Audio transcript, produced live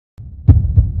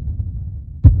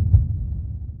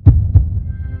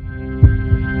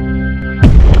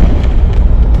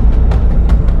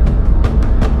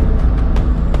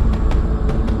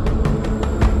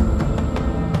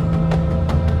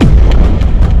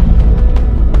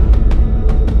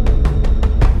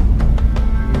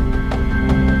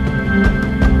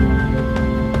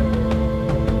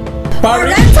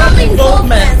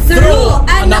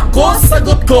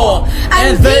sagot ko,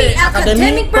 and the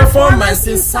academic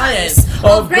performance in science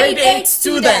of grade 8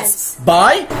 students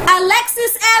by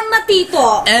Alexis M.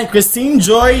 Matito and Christine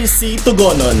Joy C.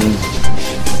 Tugonon.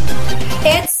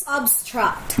 It's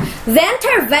abstract. The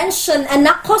intervention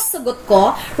Anak Ko Sagot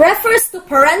Ko refers to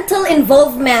parental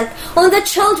involvement on the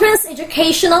children's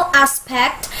educational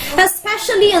aspect,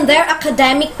 especially in their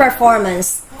academic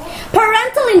performance.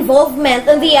 Parental involvement,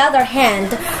 on the other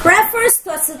hand, refers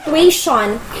to a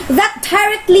situation that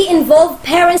directly involves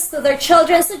parents to their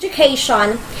children's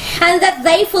education and that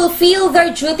they fulfill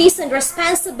their duties and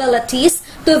responsibilities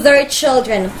to their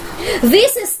children.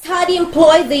 This study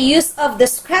employed the use of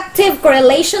descriptive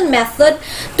correlation method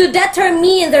to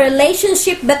determine the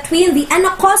relationship between the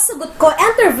Anak Ko Sagot Ko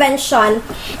intervention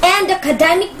and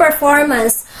academic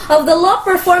performance of the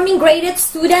low-performing graded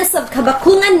students of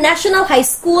Kabakungan National High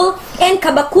School and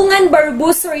Kabakungan Barbu,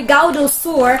 Surigao del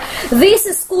Sur this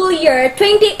school year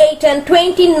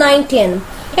 2018-2019.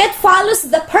 It follows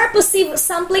the purposive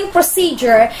sampling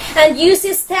procedure and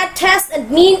uses stat test and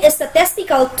mean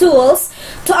statistical tools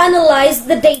to analyze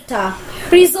the data.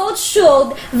 Results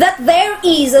showed that there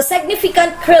is a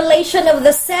significant correlation of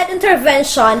the said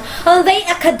intervention on the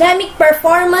academic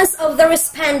performance of the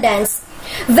respondents.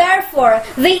 Therefore,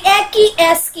 the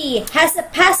Cnhs has a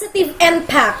positive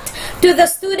impact to the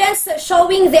students,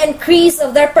 showing the increase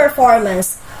of their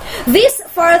performance. This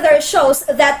further shows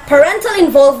that parental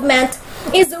involvement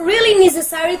is really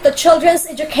necessary to children's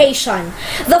education.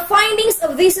 The findings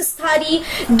of this study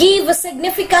give a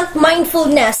significant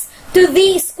mindfulness to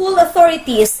the school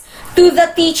authorities, to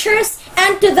the teachers,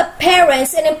 and to the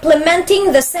parents in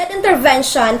implementing the said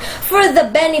intervention for the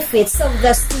benefits of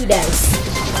the students.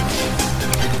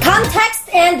 Context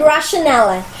and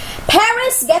rationale.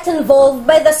 Parents get involved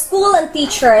by the school and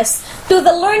teachers to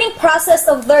the learning process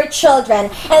of their children,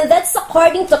 and that's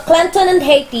according to Clinton and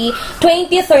Haiti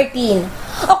 2013.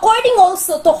 According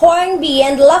also to Hornby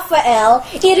and Raphael,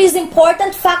 it is an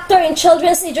important factor in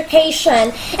children's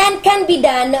education and can be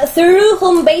done through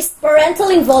home-based parental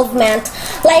involvement,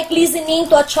 like listening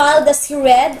to a child as he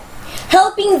read,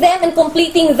 helping them in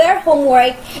completing their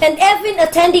homework, and even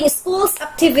attending school's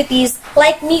activities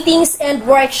like meetings and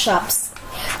workshops.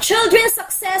 Children's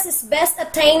success is best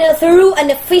attained through an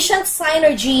efficient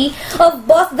synergy of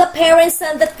both the parents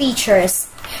and the teachers.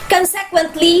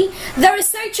 Consequently, the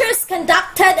researchers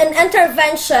conducted an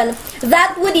intervention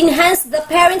that would enhance the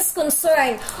parents'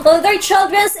 concern on their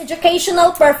children's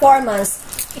educational performance.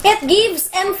 It gives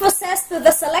emphasis to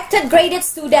the selected graded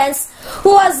students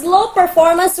who has low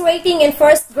performance rating in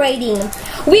first grading.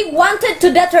 We wanted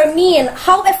to determine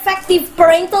how effective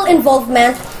parental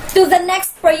involvement to the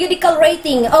next periodical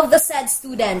rating of the said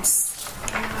students.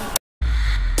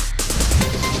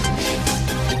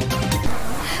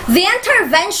 The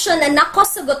intervention Anak Ko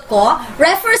Sagot Ko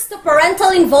refers to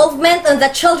parental involvement in the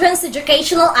children's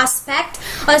educational aspect,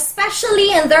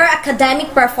 especially in their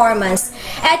academic performance.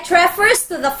 It refers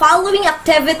to the following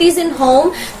activities in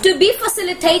home to be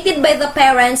facilitated by the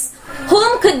parents,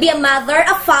 whom could be a mother,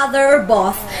 a father, or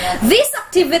both. These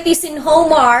activities in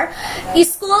home are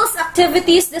schools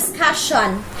activities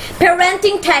discussion,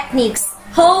 parenting techniques,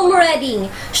 home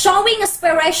reading, showing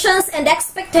aspirations and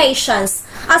expectations,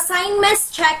 assignments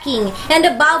checking, and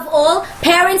above all,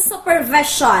 parent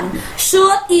supervision.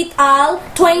 Schut et al.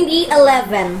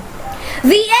 2011.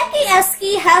 The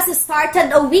Cnhs has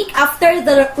started a week after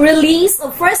the release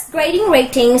of first grading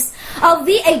ratings of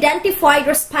the identified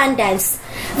respondents.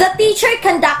 The teacher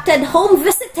conducted home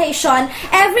visitation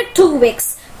every 2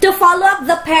 weeks to follow up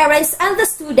the parents and the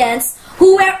students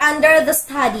who were under the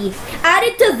study.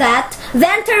 Added to that, the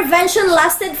intervention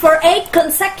lasted for 8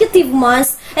 consecutive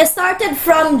months and started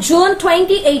from June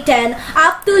 2018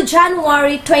 up to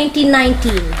January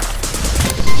 2019.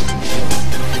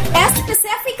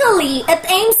 Specifically, it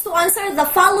aims to answer the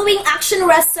following action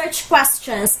research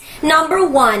questions. Number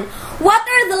 1, what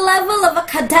are the level of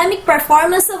academic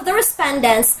performance of the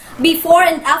respondents before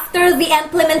and after the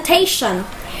implementation?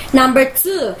 Number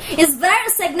 2, is there a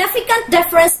significant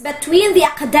difference between the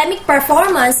academic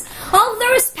performance of the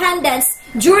respondents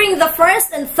during the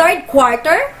first and third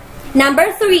quarter?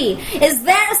 Number 3, is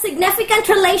there a significant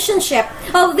relationship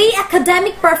of the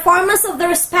academic performance of the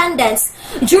respondents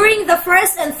during the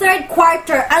first and third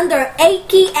quarter under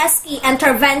Cnhs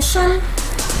intervention?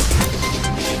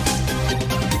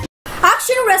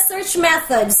 Action research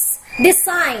methods.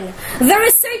 Design. The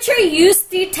researcher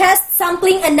used t-test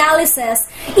sampling analysis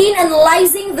in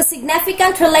analyzing the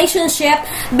significant relationship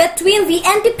between the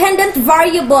independent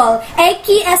variable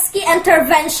Cnhs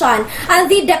intervention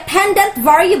and the dependent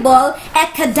variable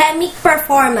academic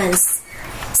performance.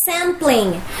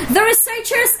 Sampling. The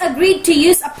researchers agreed to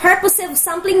use a purposive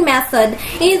sampling method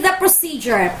in the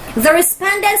procedure. The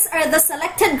respondents are the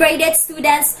selected graded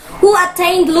students who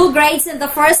attained low grades in the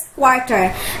first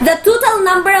quarter. The total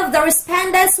number of the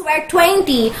respondents were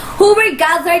 20, who were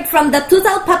gathered from the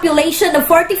total population of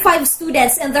 45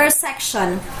 students in their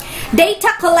section.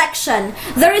 Data collection.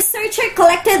 The researcher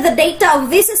collected the data of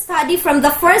this study from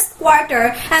the first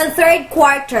quarter and third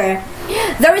quarter.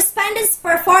 The respondents'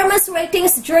 performance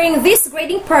ratings during these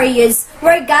grading periods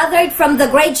were gathered from the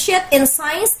grade sheet in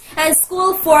Science and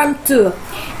School Form 2.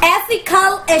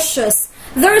 Ethical issues.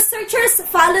 The researchers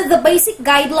followed the basic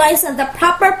guidelines and the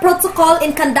proper protocol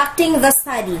in conducting the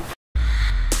study.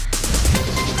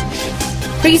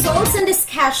 Results and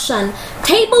discussion.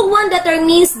 Table 1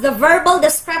 determines the verbal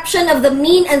description of the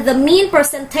mean and the mean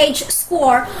percentage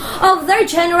score of their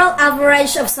general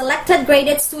average of selected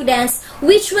graded students,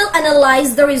 which will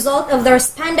analyze the result of the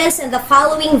respondents in the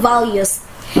following values.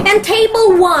 In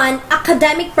Table 1,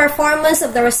 academic performance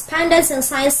of the respondents in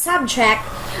science subject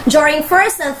during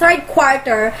first and third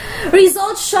quarter,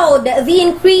 results showed the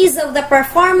increase of the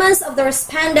performance of the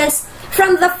respondents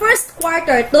from the first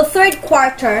quarter to third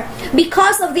quarter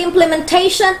because of the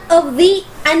implementation of the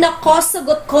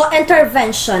Anak-ko-sagot ko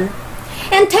intervention.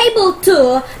 In Table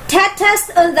 2,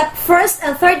 test on the first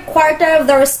and third quarter of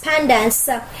the respondents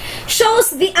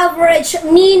shows the average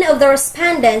mean of the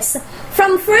respondents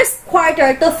from first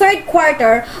quarter to third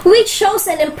quarter, which shows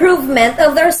an improvement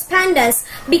of the respondents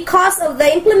because of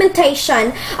the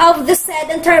implementation of the said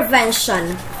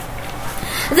intervention.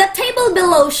 The table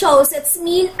below shows its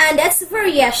mean and its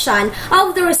variation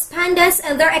of the respondents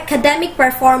and their academic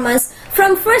performance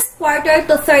from first quarter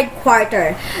to third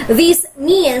quarter. This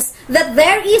means that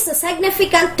there is a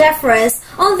significant difference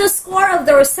on the score of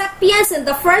the recipients in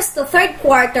the first to third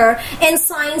quarter in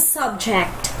science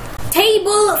subject.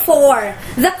 Table 4.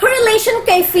 The correlation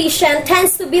coefficient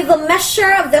tends to be the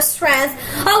measure of the strength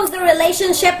of the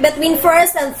relationship between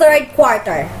first and third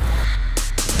quarter.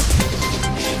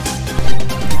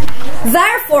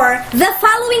 Therefore, the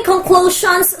following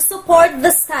conclusions support the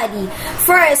study.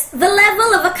 First, the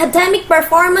level of academic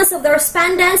performance of the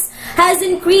respondents has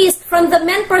increased from the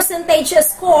mean percentage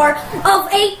score of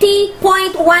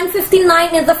 80.159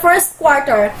 in the first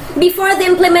quarter before the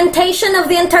implementation of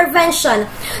the intervention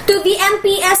to the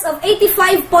MPS of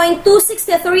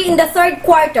 85.263 in the third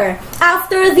quarter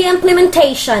after the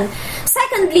implementation.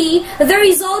 Secondly, the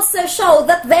results show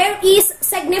that there is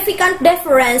significant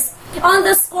difference on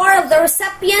the score of the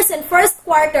recipients in first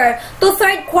quarter to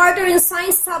third quarter in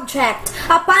science subject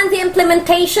upon the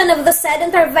implementation of the said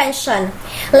intervention.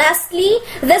 Lastly,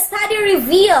 the study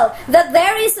revealed that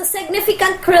there is a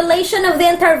significant correlation of the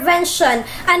intervention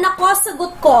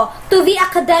Anak-ko-sagot ko to the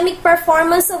academic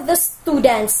performance of the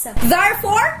students.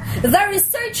 Therefore, the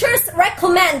researchers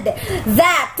recommend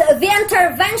that the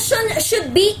intervention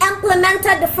should be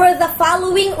implemented for the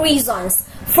following reasons.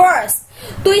 First,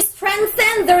 to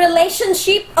strengthen the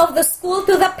relationship of the school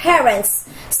to the parents.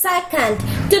 Second,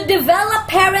 to develop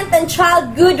parent and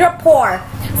child good rapport.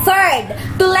 Third,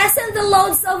 to lessen the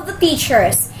loads of the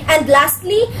teachers. And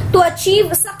lastly, to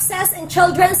achieve success in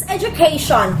children's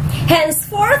education.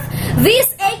 Henceforth,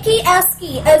 this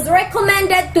AKSE is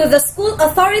recommended to the school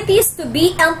authorities to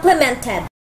be implemented.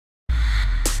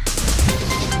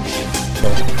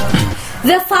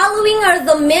 The following are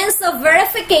the means of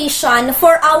verification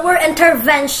for our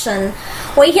intervention.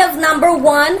 We have number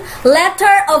 1,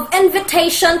 letter of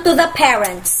invitation to the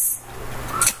parents.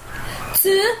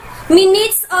 2,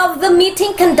 minutes of the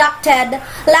meeting conducted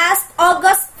last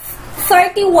August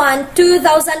 31,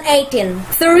 2018.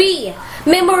 3,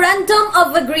 memorandum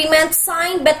of agreement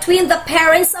signed between the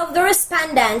parents of the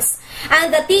respondents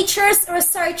and the teachers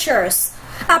researchers,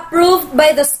 approved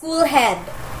by the school head.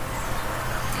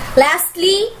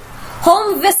 Lastly,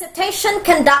 home visitation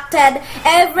conducted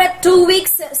every 2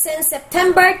 weeks since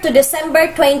September to December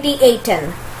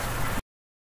 2018.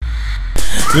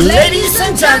 Ladies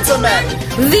and gentlemen,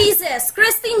 this is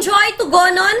Christine Joy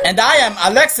Tugonon and I am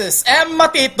Alexis M.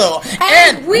 Matito,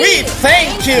 and we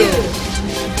thank you.